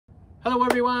Hello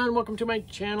everyone, welcome to my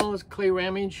channel. It's Clay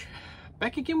Rammage.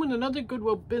 Back again with another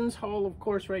Goodwill bins haul. Of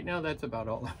course, right now that's about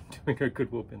all I'm doing are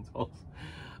Goodwill bins hauls.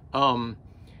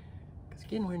 Because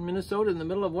again, we're in Minnesota in the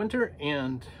middle of winter,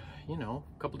 and you know,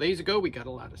 a couple days ago we got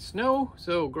a lot of snow,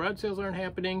 so garage sales aren't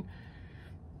happening.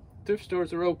 Thrift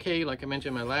stores are okay, like I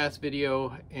mentioned in my last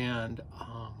video, and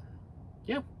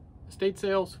yeah, estate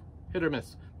sales, hit or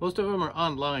miss. Most of them are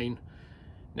online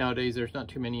nowadays. There's not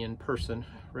too many in person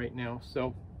right now,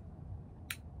 so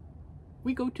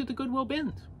we go to the Goodwill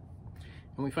bins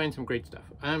and we find some great stuff.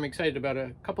 I'm excited about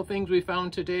a couple things we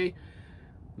found today.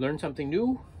 Learned something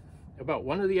new about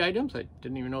one of the items. I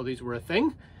didn't even know these were a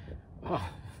thing.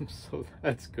 So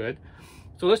that's good.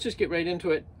 So let's just get right into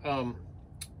it.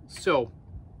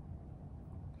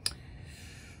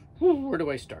 Where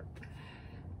do I start?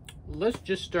 Let's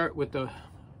just start with the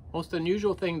most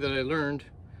unusual thing that I learned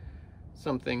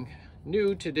something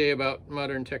new today about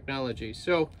modern technology.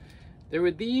 So there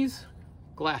were these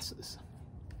glasses.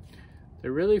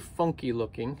 They're really funky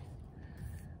looking.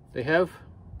 They have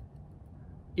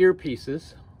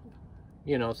earpieces,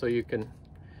 you know, so you can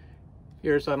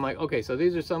hear. So I'm like, okay, so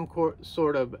these are some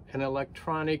sort of an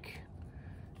electronic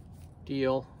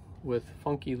deal with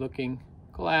funky looking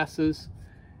glasses.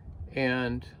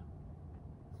 And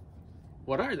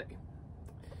what are they?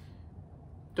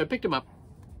 So I picked them up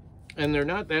and they're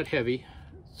not that heavy.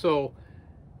 So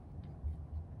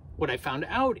what I found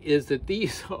out is that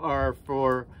these are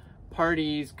for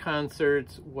parties,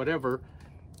 concerts, whatever,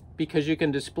 because you can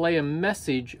display a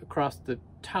message across the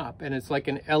top, and it's like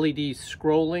an LED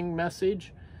scrolling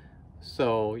message.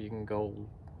 So you can go,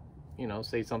 you know,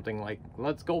 say something like,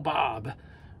 "Let's go Bob,"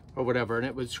 or whatever, and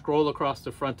it would scroll across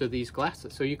the front of these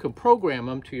glasses. So you can program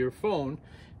them to your phone.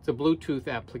 It's a Bluetooth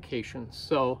application.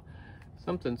 So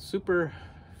something super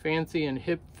fancy and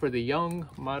hip for the young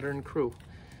modern crew.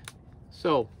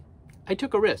 So I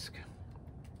took a risk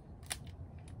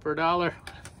for $1.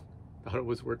 Thought it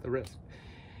was worth the risk.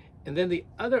 And then the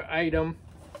other item,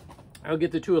 I'll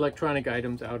get the two electronic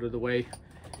items out of the way.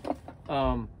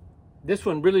 This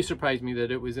one really surprised me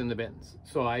that it was in the bins.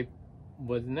 So I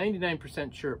was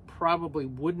 99% sure it probably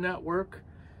would not work,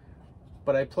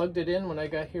 but I plugged it in when I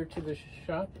got here to the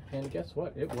shop, and guess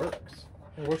what? It works.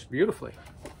 It works beautifully.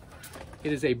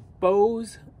 It is a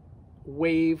Bose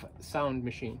Wave sound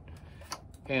machine.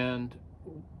 And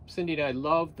Cindy and I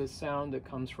love the sound that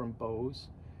comes from Bose.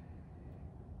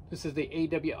 This is the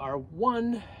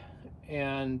AWR1,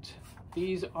 and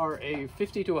these are a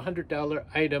 $50 to $100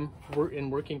 item in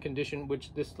working condition,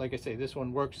 which this, like I say, this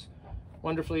one works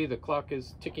wonderfully. The clock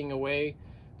is ticking away.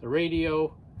 The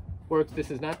radio works.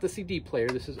 This is not the CD player.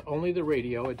 This is only the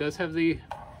radio. It does have the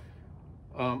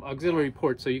auxiliary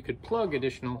port, so you could plug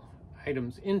additional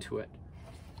items into it,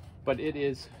 but it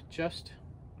is just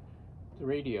the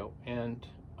radio, and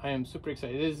I am super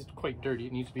excited. It is quite dirty.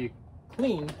 It needs to be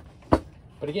cleaned,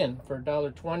 but again, for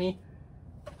 $1.20,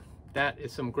 that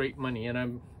is some great money.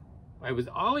 And I was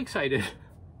all excited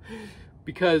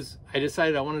because I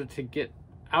decided I wanted to get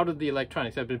out of the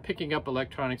electronics. I've been picking up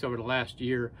electronics over the last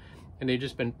year, and they've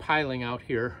just been piling out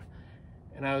here,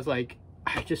 and I was like,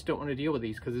 I just don't want to deal with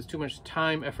these because it's too much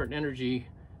time, effort, and energy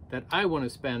that I want to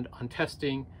spend on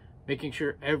testing, making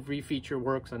sure every feature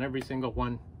works on every single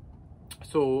one.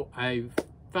 So I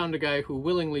found a guy who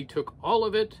willingly took all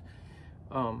of it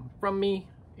from me,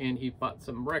 and he bought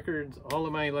some records, all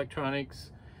of my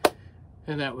electronics,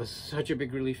 and that was such a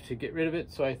big relief to get rid of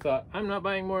it. So I thought, I'm not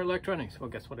buying more electronics. Well,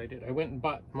 guess what I did? I went and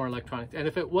bought more electronics, and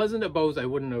if it wasn't a Bose, I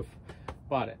wouldn't have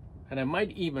bought it, and I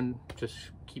might even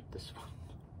just keep this one.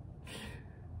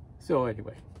 So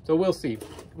anyway, so we'll see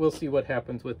what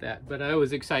happens with that, but I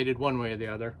was excited one way or the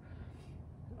other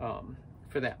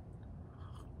for that.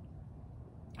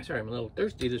 Sorry, I'm a little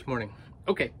thirsty this morning.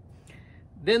 Okay,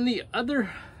 then the other,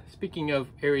 speaking of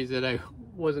areas that I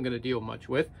wasn't going to deal much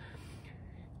with,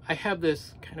 I have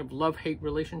this kind of love-hate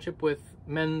relationship with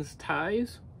men's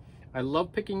ties. I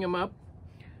love picking them up.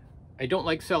 I don't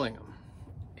like selling them.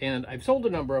 And I've sold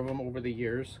a number of them over the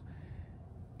years,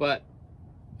 but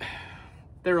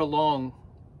they're a long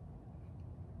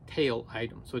tail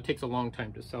item, so it takes a long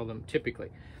time to sell them typically.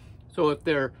 So if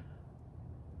they're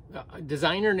a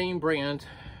designer name brand,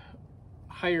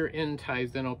 higher end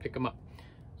ties, then I'll pick them up.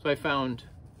 So I found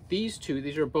these two.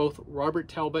 These are both Robert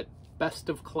Talbot Best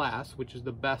of Class, which is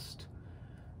the best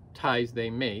ties they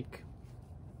make.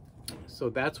 So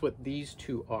that's what these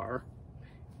two are.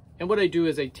 And what I do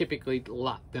is I typically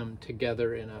lot them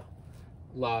together in a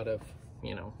lot of,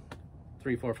 you know,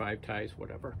 3, 4, 5 ties,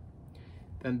 whatever.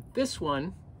 Then this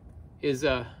one is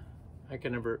a, I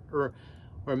can never, or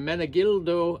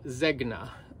Menegildo Zegna,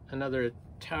 another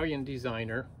Italian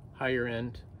designer, higher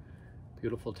end,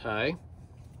 beautiful tie.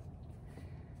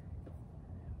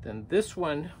 Then this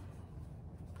one,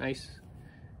 nice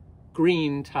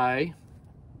green tie,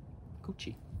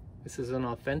 Gucci. This is an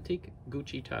authentic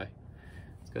Gucci tie.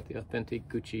 It's got the authentic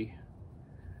Gucci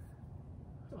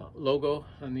logo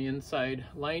on the inside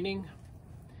lining.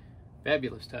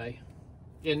 Fabulous tie.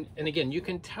 And again, you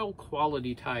can tell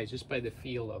quality ties just by the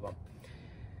feel of them.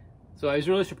 So I was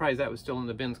really surprised that was still in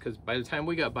the bins, because by the time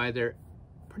we got by there,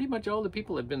 pretty much all the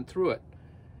people had been through it,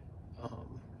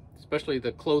 especially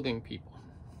the clothing people.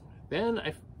 Then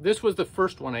this was the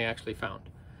first one I actually found.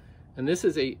 And this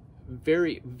is a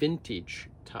very vintage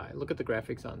tie. Look at the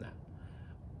graphics on that.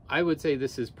 I would say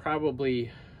this is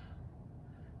probably,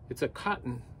 it's a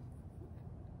cotton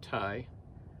tie.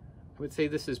 I would say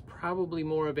this is probably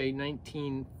more of a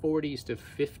 1940s to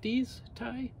 50s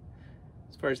tie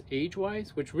as far as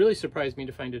age-wise, which really surprised me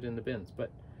to find it in the bins.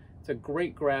 But it's a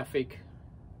great graphic,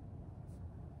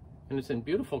 and it's in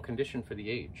beautiful condition for the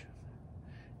age.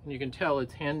 And you can tell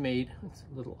it's handmade. It's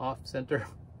a little off-center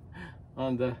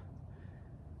on the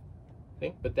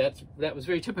thing, but that was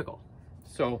very typical.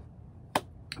 So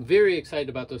very excited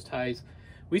about those ties.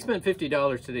 We spent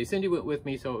 $50 today. Cindy went with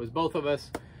me, so it was both of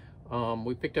us.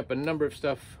 We picked up a number of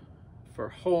stuff for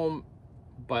home,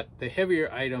 but the heavier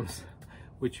items,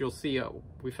 which you'll see,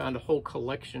 we found a whole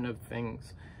collection of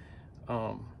things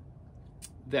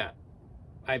that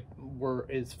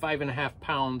is 5.5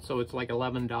 pounds, so it's like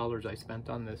 $11 I spent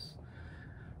on this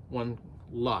one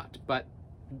lot. But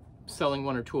selling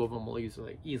one or two of them will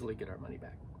easily get our money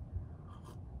back.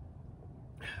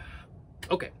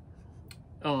 Okay,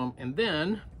 and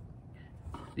then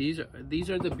these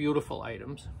are the beautiful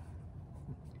items.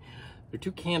 They're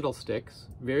two candlesticks,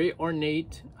 very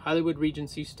ornate, Hollywood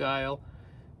Regency style,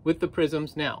 with the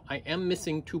prisms. Now, I am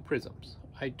missing two prisms.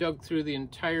 I dug through the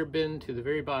entire bin to the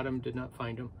very bottom, did not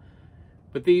find them.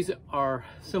 But these are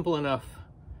simple enough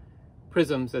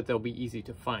prisms that they'll be easy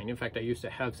to find. In fact, I used to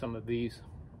have some of these.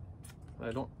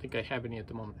 I don't think I have any at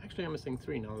the moment. Actually, I'm missing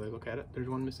three now that I look at it. There's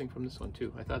one missing from this one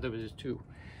too. I thought there was just two.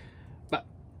 But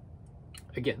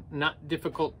again, not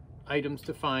difficult items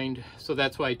to find, so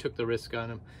that's why I took the risk on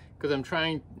them, because I'm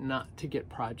trying not to get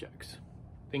projects,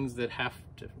 things that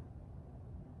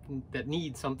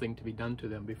need something to be done to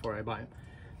them before I buy them.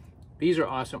 These are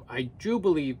awesome. I do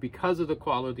believe, because of the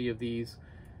quality of these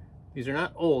are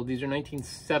not old, these are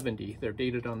 1970. They're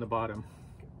dated on the bottom,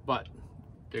 but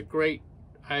they're great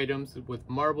items with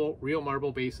marble, real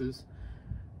marble bases,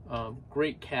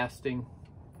 great casting,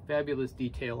 fabulous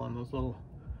detail on those little,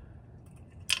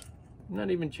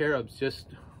 not even cherubs, just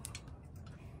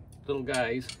little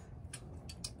guys.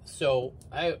 So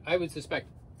I would suspect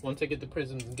once I get the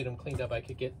prisms and get them cleaned up, I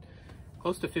could get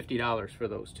close to $50 for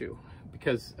those two,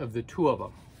 because of the two of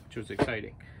them, which was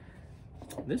exciting.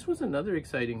 This was another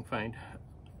exciting find,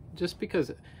 just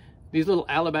because these little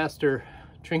alabaster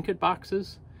trinket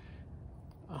boxes,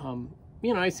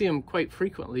 you know, I see them quite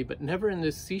frequently, but never in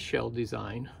this seashell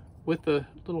design with the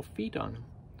little feet on them.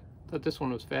 Thought this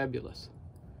one was fabulous.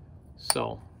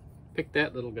 So, pick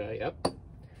that little guy up.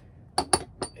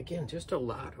 Again, just a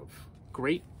lot of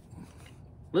great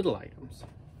little items.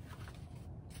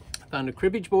 Found a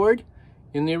cribbage board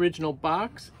in the original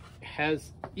box.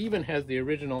 Even has the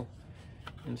original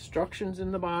instructions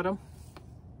in the bottom.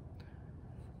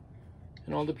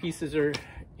 And all the pieces are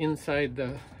inside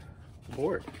the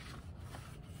board.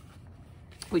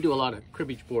 We do a lot of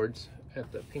cribbage boards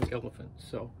at the Pink Elephant,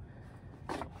 so.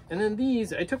 And then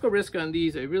these, I took a risk on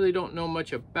these. I really don't know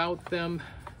much about them,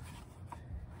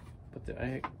 but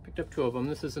I picked up two of them.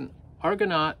 This is an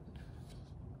Argonaut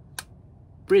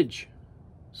bridge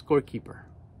scorekeeper.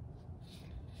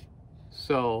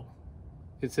 So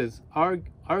it says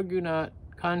Argonaut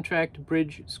contract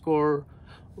bridge score.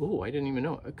 Oh, I didn't even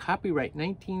know. A copyright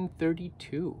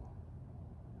 1932.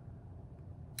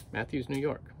 Matthews, New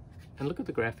York. And look at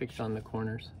the graphics on the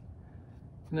corners.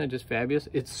 Isn't that just fabulous?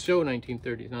 It's so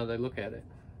 1930s now that I look at it.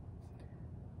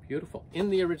 Beautiful. In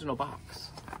the original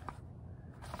box.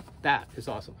 That is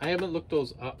awesome. I haven't looked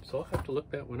those up, so I'll have to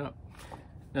look that one up.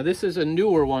 Now this is a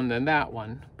newer one than that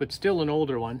one, but still an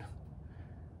older one.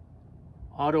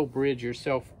 Auto bridge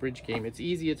yourself bridge game. It's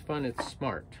easy, it's fun, it's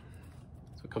smart.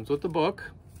 So it comes with the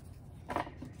book.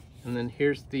 And then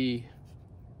here's the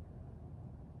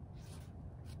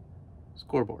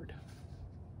scoreboard.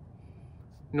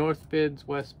 North bids,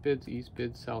 west bids, east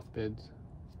bids, south bids.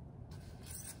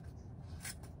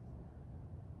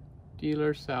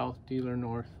 Dealer south, dealer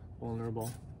north,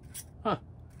 vulnerable. Huh.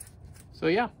 So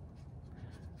yeah.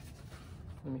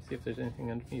 Let me see if there's anything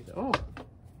underneath. Oh.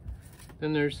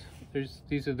 Then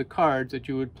these are the cards that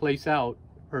you would place out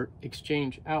or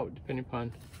exchange out, depending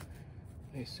upon,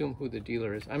 I assume, who the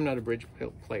dealer is. I'm not a bridge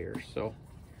player, so.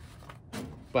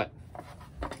 But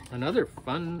another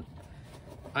fun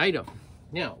item.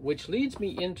 Now, which leads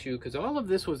me into, because all of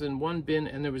this was in one bin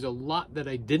and there was a lot that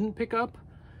I didn't pick up,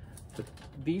 but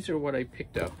these are what I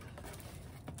picked up.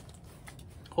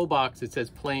 Whole box, it says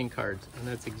playing cards, and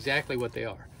that's exactly what they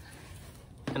are.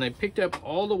 And I picked up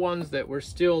all the ones that were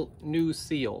still new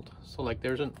sealed. So like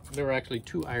there were actually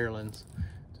 2 Irelands.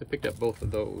 So I picked up both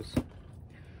of those.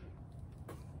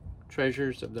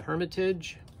 Treasures of the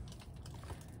Hermitage.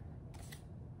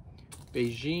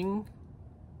 Beijing.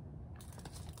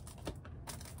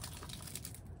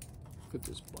 Look at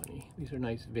this bunny. These are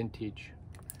nice vintage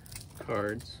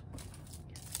cards.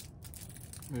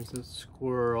 There's a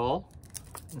squirrel.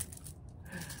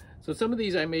 So some of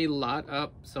these I may lot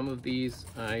up. Some of these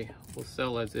I will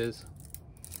sell as is.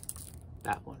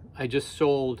 That one. I just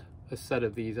sold a set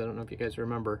of these. I don't know if you guys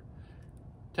remember.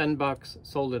 10 bucks,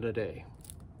 sold it a day.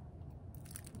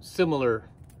 Similar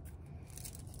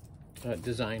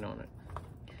design on it.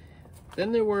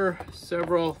 Then there were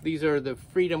several. These are the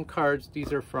Freedom cards.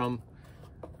 These are from,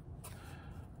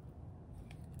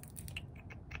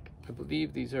 I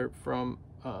believe these are from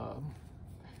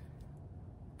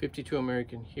 52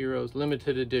 American Heroes,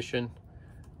 limited edition,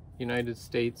 United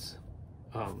States.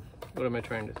 What am I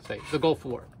trying to say? The Gulf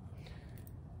War.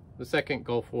 The second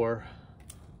Gulf War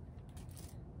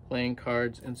playing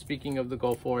cards. And speaking of the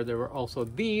Gulf War, there were also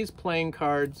these playing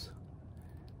cards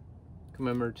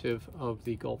commemorative of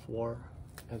the Gulf War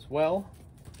as well.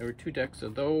 There were 2 decks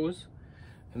of those.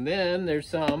 And then there's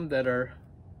some that are,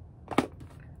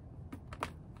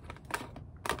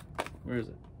 where is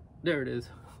it? There it is.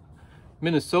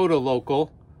 Minnesota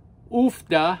local,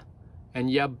 Oofda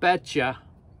and Ya Betcha.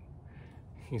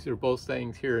 These are both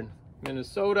sayings here in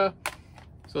Minnesota.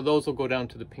 So those will go down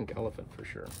to the Pink Elephant for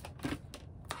sure.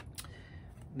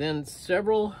 Then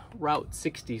several Route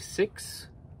 66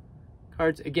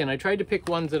 cards. Again, I tried to pick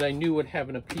ones that I knew would have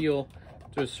an appeal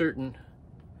to a certain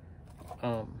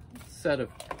set of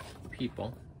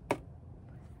people.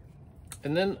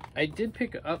 And then I did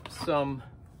pick up some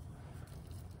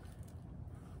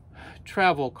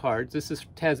travel cards. This is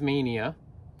Tasmania.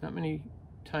 Not many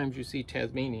times you see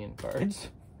Tasmanian cards.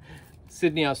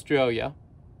 Sydney, Australia.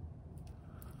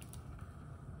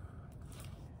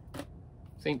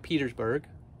 St. Petersburg.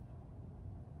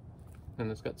 And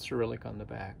it's got Cyrillic on the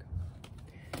back.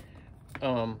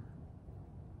 And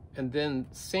then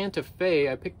Santa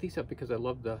Fe. I picked these up because I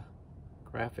love the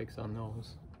graphics on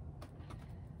those.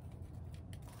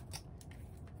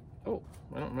 Oh,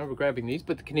 I don't remember grabbing these,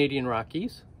 but the Canadian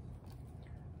Rockies.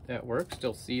 That works,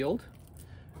 still sealed.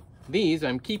 These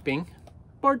I'm keeping.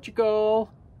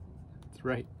 Portugal. That's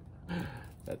right.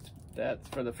 That's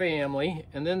for the family.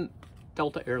 And then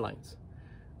Delta Airlines.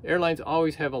 Airlines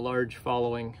always have a large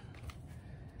following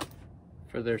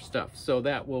for their stuff. So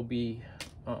that will be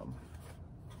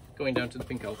going down to the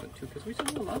Pink Elephant too, because we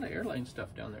sell a lot of airline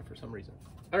stuff down there for some reason.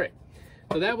 All right.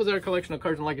 So that was our collection of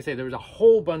cards. And like I say, there was a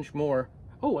whole bunch more.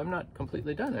 Oh, I'm not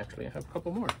completely done actually. I have a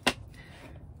couple more.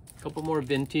 Couple more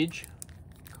vintage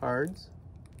cards.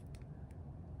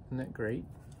 Isn't that great?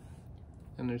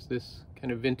 And there's this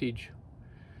kind of vintage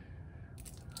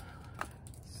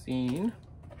scene.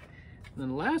 And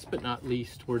then last but not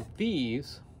least were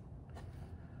these.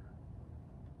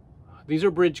 These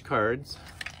are bridge cards.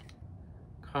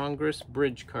 Congress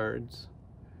bridge cards.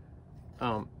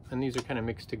 And these are kind of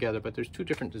mixed together, but there's 2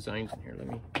 different designs in here.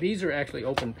 These are actually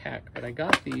open pack, but I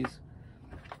got these.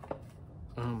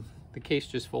 The case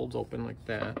just folds open like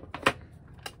that.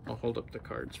 I'll hold up the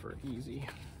cards for easy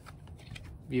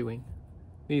viewing.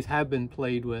 These have been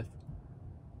played with,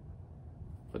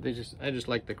 but I just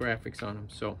like the graphics on them.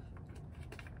 So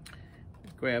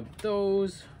grab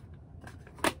those.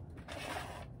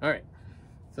 All right,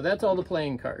 so that's all the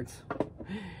playing cards.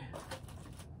 I'm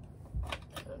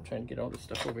trying to get all this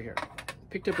stuff over here.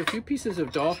 Picked up a few pieces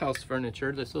of dollhouse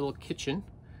furniture. This little kitchen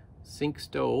sink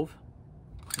stove,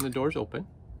 and the door's open.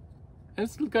 And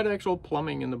it's got actual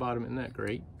plumbing in the bottom. Isn't that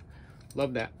great?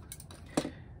 Love that.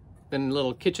 Then a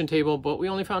little kitchen table, but we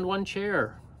only found 1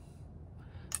 chair.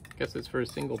 Guess it's for a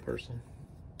single person.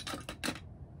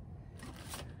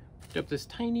 Picked up this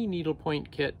tiny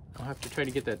needlepoint kit. I'll have to try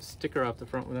to get that sticker off the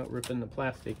front without ripping the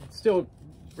plastic. It's still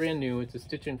brand new. It's a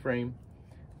stitch and frame.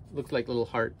 Looks like little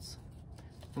hearts.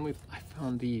 And I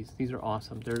found these. These are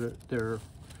awesome. They're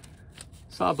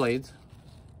saw blades,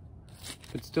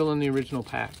 but still in the original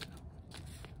pack.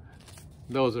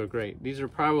 Those are great. These are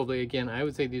probably, again, I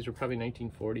would say these are probably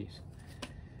 1940s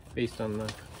based on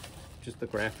just the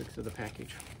graphics of the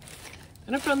package.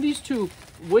 And I found these 2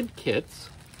 wood kits.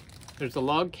 There's a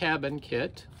log cabin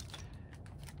kit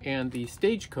and the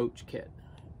stagecoach kit.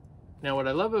 Now what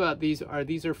I love about these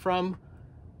are from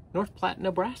North Platte,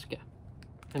 Nebraska.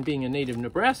 And being a native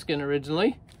Nebraskan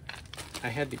originally, I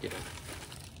had to get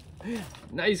them.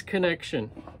 Nice connection.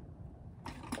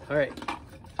 All right.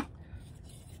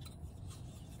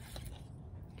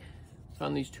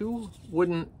 Found these two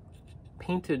wooden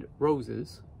painted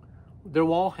roses. They're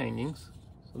wall hangings,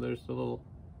 so there's the little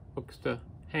hooks to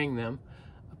hang them.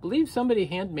 I believe somebody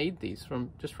handmade these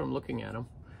just from looking at them,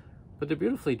 but they're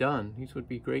beautifully done. These would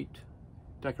be great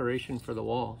decoration for the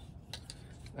wall.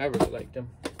 I really liked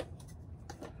them.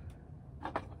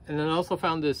 And then I also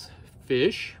found this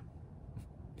fish.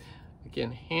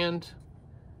 Again, hand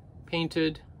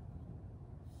painted.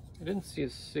 I didn't see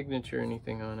a signature or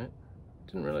anything on it.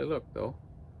 Didn't really look though.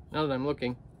 Now that I'm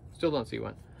looking, still don't see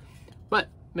one. But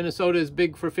Minnesota is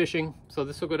big for fishing, so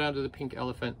this will go down to the pink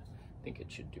elephant. I think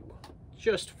it should do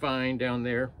just fine down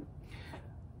there.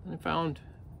 And I found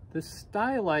this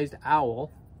stylized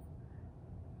owl.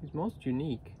 He's most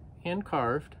unique, hand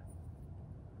carved.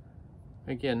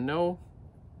 Again, no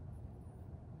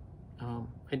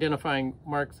identifying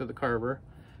marks of the carver.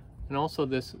 And also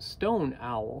this stone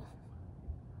owl.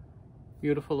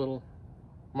 Beautiful little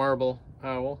marble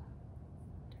owl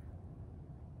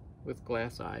with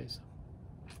glass eyes.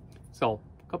 So,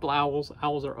 a couple owls.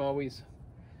 Owls are always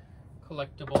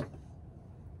collectible.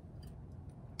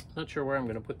 Not sure where I'm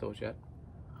going to put those yet.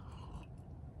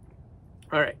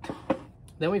 All right.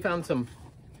 Then we found some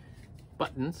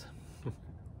buttons.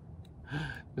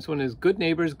 This one is Good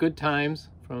Neighbors, Good Times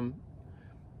from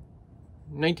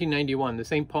 1991, the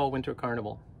St. Paul Winter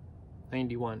Carnival.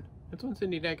 91. That's when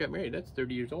Cindy and I got married. That's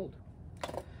 30 years old.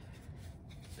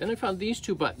 Then I found these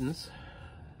two buttons.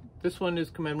 This one is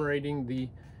commemorating the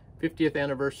 50th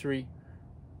anniversary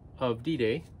of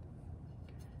D-Day.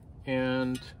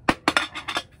 And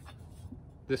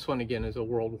this one again is a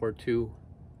World War II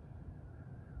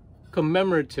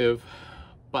commemorative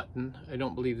button. I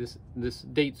don't believe this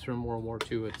dates from World War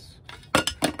II. It's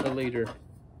a later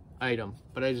item,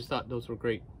 but I just thought those were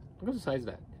great. Look at the size of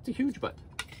that. It's a huge button.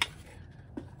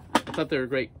 I thought they were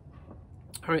great.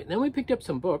 All right, then we picked up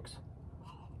some books.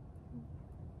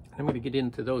 I'm going to get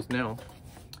into those now.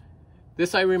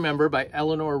 This I Remember by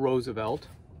Eleanor Roosevelt.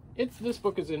 This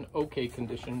book is in okay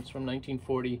condition. It's from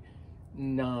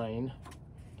 1949.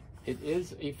 It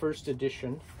is a first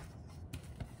edition.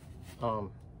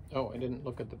 Oh, I didn't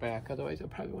look at the back. Otherwise, I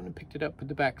probably wouldn't have picked it up. But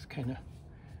the back's kind of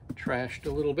trashed a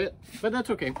little bit. But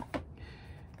that's okay.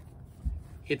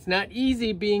 It's not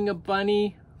easy being a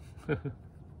bunny.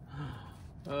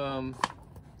 Oh,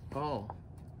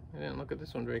 I didn't look at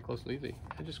this one very closely either.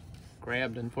 I just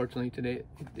grabbed, unfortunately, today.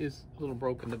 It is a little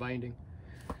broken, the binding.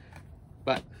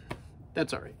 But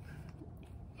that's all right.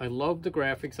 I love the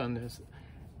graphics on this.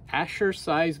 Asher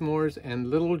Sizemore's and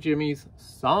Little Jimmy's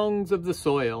Songs of the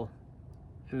Soil.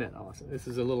 Isn't that awesome? This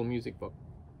is a little music book.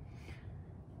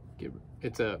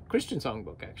 It's a Christian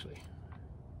songbook, actually.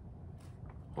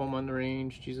 Home on the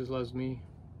Range, Jesus Loves Me.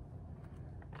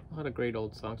 A lot of great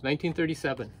old songs.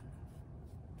 1937.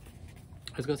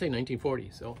 I was going to say 1940,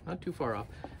 so not too far off.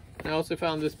 I also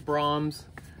found this Brahms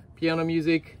piano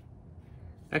music.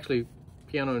 Actually,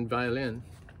 piano and violin.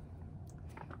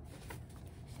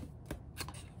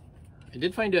 I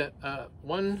did find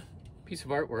one piece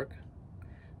of artwork.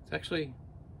 It's actually,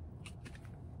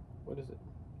 what is it?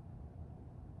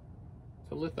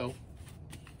 It's a litho.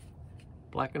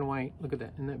 Black and white. Look at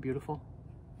that. Isn't that beautiful?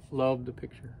 Love the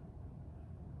picture.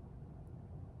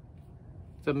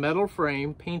 It's a metal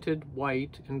frame painted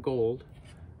white and gold.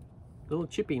 A little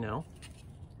chippy now.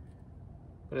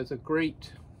 But it's a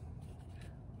great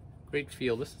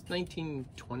feel. This is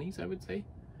 1920s, I would say.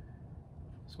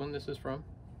 That's when this is from.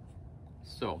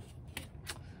 So,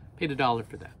 paid $1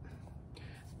 for that.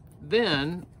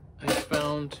 Then I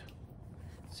found,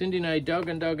 Cindy and I dug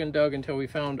and dug and dug until we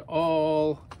found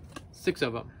all 6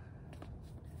 of them.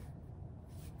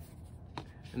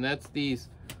 And that's these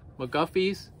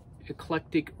McGuffey's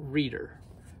Eclectic Reader.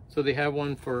 So they have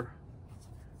one for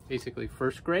basically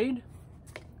first grade,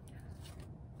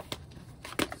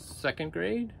 second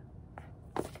grade,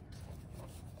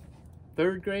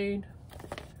 third grade,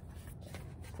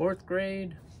 fourth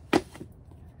grade,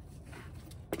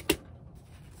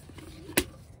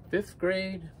 fifth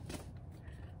grade,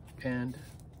 and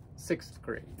sixth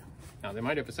grade. Now they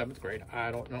might have a 7th grade,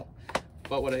 I don't know.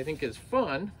 But what I think is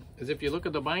fun is if you look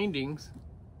at the bindings,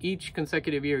 each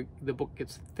consecutive year the book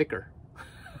gets thicker.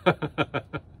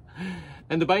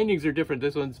 And the bindings are different.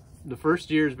 This one's, the first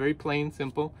year is very plain,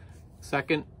 simple.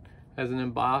 Second has an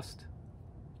embossed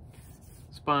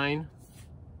spine.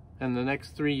 And the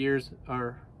next 3 years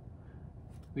are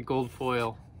the gold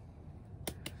foil.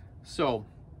 So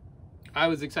I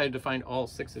was excited to find all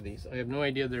 6 of these. I have no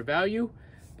idea their value,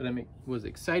 but I was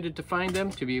excited to find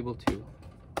them to be able to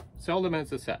sell them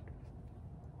as a set.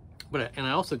 And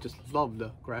I also just love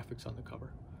the graphics on the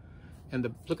cover.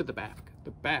 And look at the back.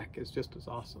 The back is just as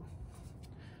awesome.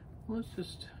 Let's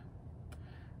just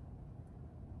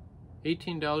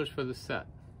 $18 for the set.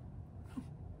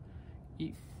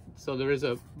 So there is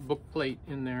a book plate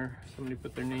in there. Somebody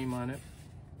put their name on it.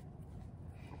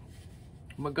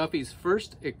 McGuffey's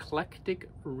First Eclectic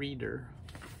Reader,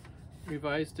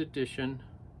 revised edition.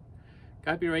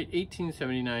 Copyright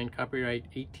 1879, copyright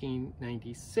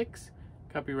 1896,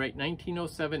 copyright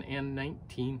 1907 and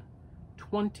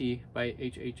 1920 by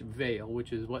H.H. Vail,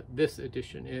 which is what this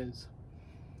edition is.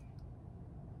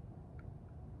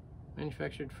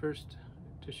 Manufactured first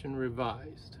edition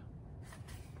revised.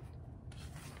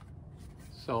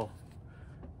 So,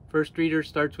 first reader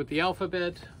starts with the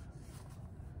alphabet,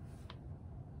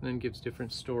 and then gives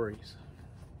different stories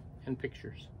and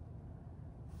pictures.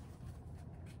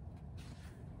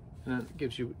 And then it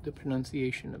gives you the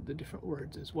pronunciation of the different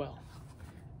words as well.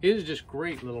 It is just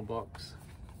great little books.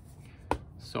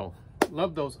 So,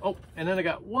 love those. Oh, and then I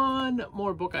got one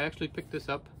more book. I actually picked this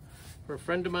up for a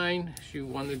friend of mine. She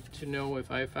wanted to know if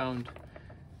I found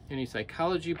any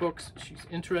psychology books. She's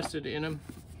interested in them.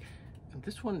 And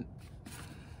this one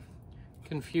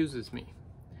confuses me.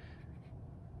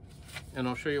 And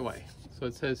I'll show you why. So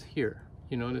it says here,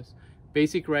 you notice,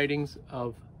 Basic Writings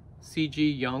of C.G.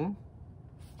 Jung.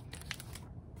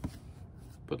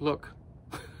 But look,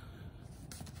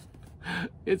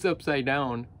 it's upside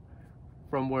down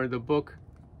from where the book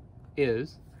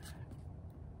is.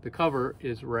 The cover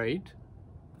is right,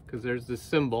 because there's this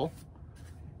symbol,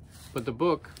 but the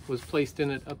book was placed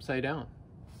in it upside down.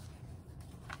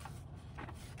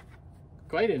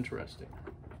 Quite interesting.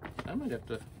 I might have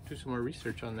to do some more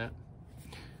research on that.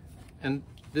 And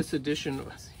this edition,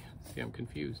 see, I'm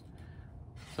confused.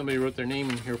 Somebody wrote their name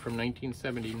in here from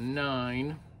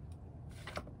 1979.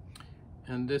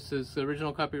 And this is the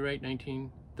original copyright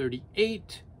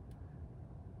 1938.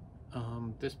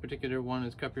 This particular one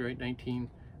is copyright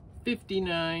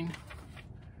 1959.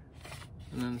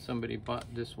 And then somebody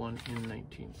bought this one in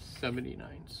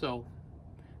 1979. So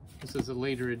this is a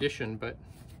later edition, but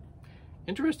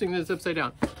interesting that it's upside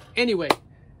down. Anyway,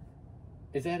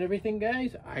 is that everything,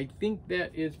 guys? I think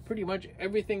that is pretty much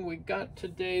everything we got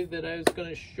today that I was going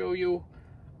to show you.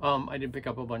 I did pick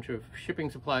up a bunch of shipping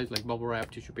supplies like bubble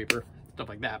wrap, tissue paper, stuff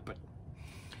like that.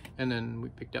 And then we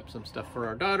picked up some stuff for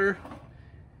our daughter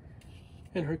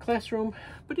in her classroom.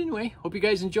 But anyway, hope you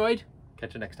guys enjoyed.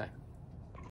 Catch you next time.